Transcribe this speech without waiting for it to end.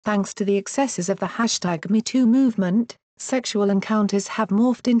Thanks to the excesses of the #MeToo movement, sexual encounters have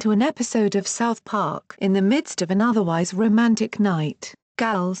morphed into an episode of South Park. In the midst of an otherwise romantic night,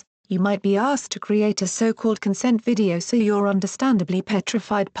 gals, you might be asked to create a so-called consent video so your understandably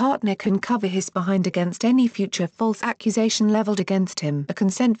petrified partner can cover his behind against any future false accusation leveled against him. A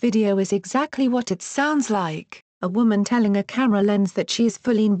consent video is exactly what it sounds like. A woman telling a camera lens that she is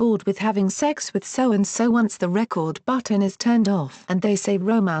fully on board with having sex with so-and-so once the record button is turned off. And they say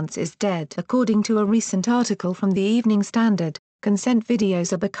romance is dead. According to a recent article from the Evening Standard, consent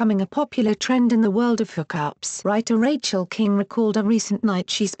videos are becoming a popular trend in the world of hookups. Writer Rachel King recalled a recent night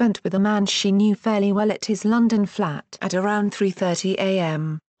she spent with a man she knew fairly well at his London flat. At around 3:30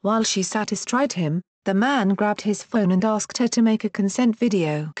 a.m., while she sat astride him, the man grabbed his phone and asked her to make a consent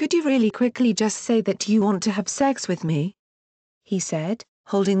video. "Could you really quickly just say that you want to have sex with me?" he said,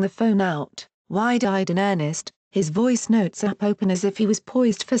 holding the phone out, wide-eyed and earnest, his voice notes up open as if he was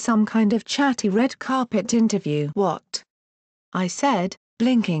poised for some kind of chatty red carpet interview. "What?" I said,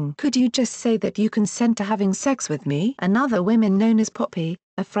 blinking. "Could you just say that you consent to having sex with me?" Another woman known as Poppy,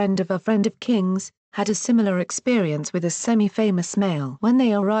 a friend of King's, had a similar experience with a semi-famous male. When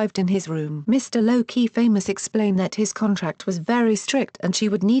they arrived in his room, Mr. Low-Key Famous explained that his contract was very strict and she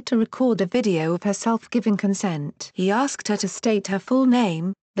would need to record a video of herself giving consent. He asked her to state her full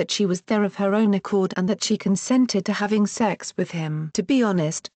name, that she was there of her own accord and that she consented to having sex with him. "To be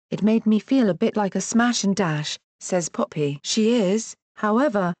honest, it made me feel a bit like a smash and dash," says Poppy. She is,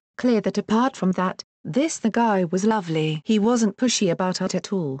 however, clear that apart from that, the guy was lovely. "He wasn't pushy about it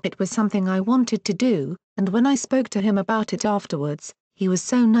at all. It was something I wanted to do, and when I spoke to him about it afterwards, he was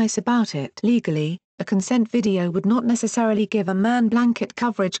so nice about it." Legally, a consent video would not necessarily give a man blanket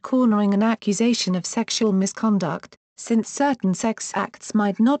coverage cornering an accusation of sexual misconduct, since certain sex acts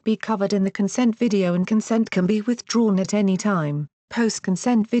might not be covered in the consent video and consent can be withdrawn at any time.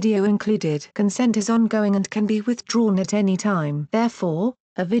 Post-consent video included. Consent is ongoing and can be withdrawn at any time. Therefore,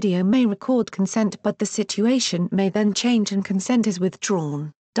 a video may record consent but the situation may then change and consent is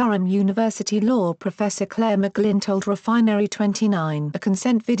withdrawn. Durham University law professor Claire McGlynn told Refinery29. A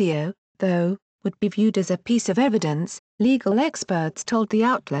consent video, though, would be viewed as a piece of evidence, legal experts told the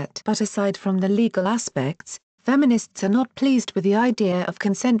outlet. But aside from the legal aspects, feminists are not pleased with the idea of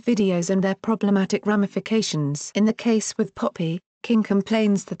consent videos and their problematic ramifications. In the case with Poppy, King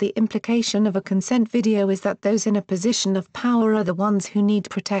complains that the implication of a consent video is that those in a position of power are the ones who need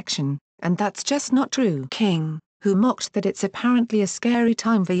protection, and that's just not true. King, who mocked that it's apparently a scary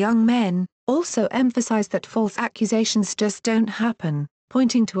time for young men, also emphasized that false accusations just don't happen,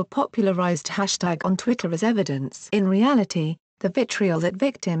 pointing to a popularized hashtag on Twitter as evidence. In reality, the vitriol that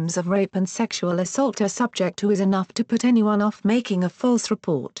victims of rape and sexual assault are subject to is enough to put anyone off making a false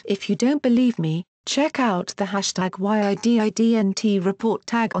report. "If you don't believe me, check out the hashtag #YIDIDNT report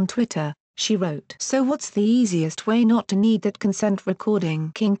tag on Twitter," she wrote. "So what's the easiest way not to need that consent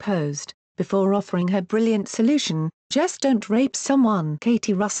recording?" King posed, before offering her brilliant solution: "Just don't rape someone."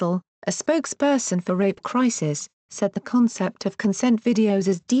 Katie Russell, a spokesperson for Rape Crisis, said the concept of consent videos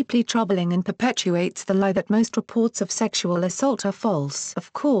is deeply troubling and perpetuates the lie that most reports of sexual assault are false.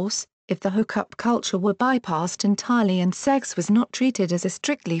 Of course, if the hookup culture were bypassed entirely and sex was not treated as a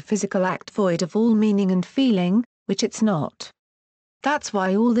strictly physical act void of all meaning and feeling, which it's not. That's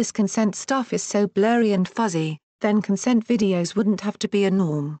why all this consent stuff is so blurry and fuzzy, then consent videos wouldn't have to be a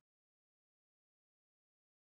norm.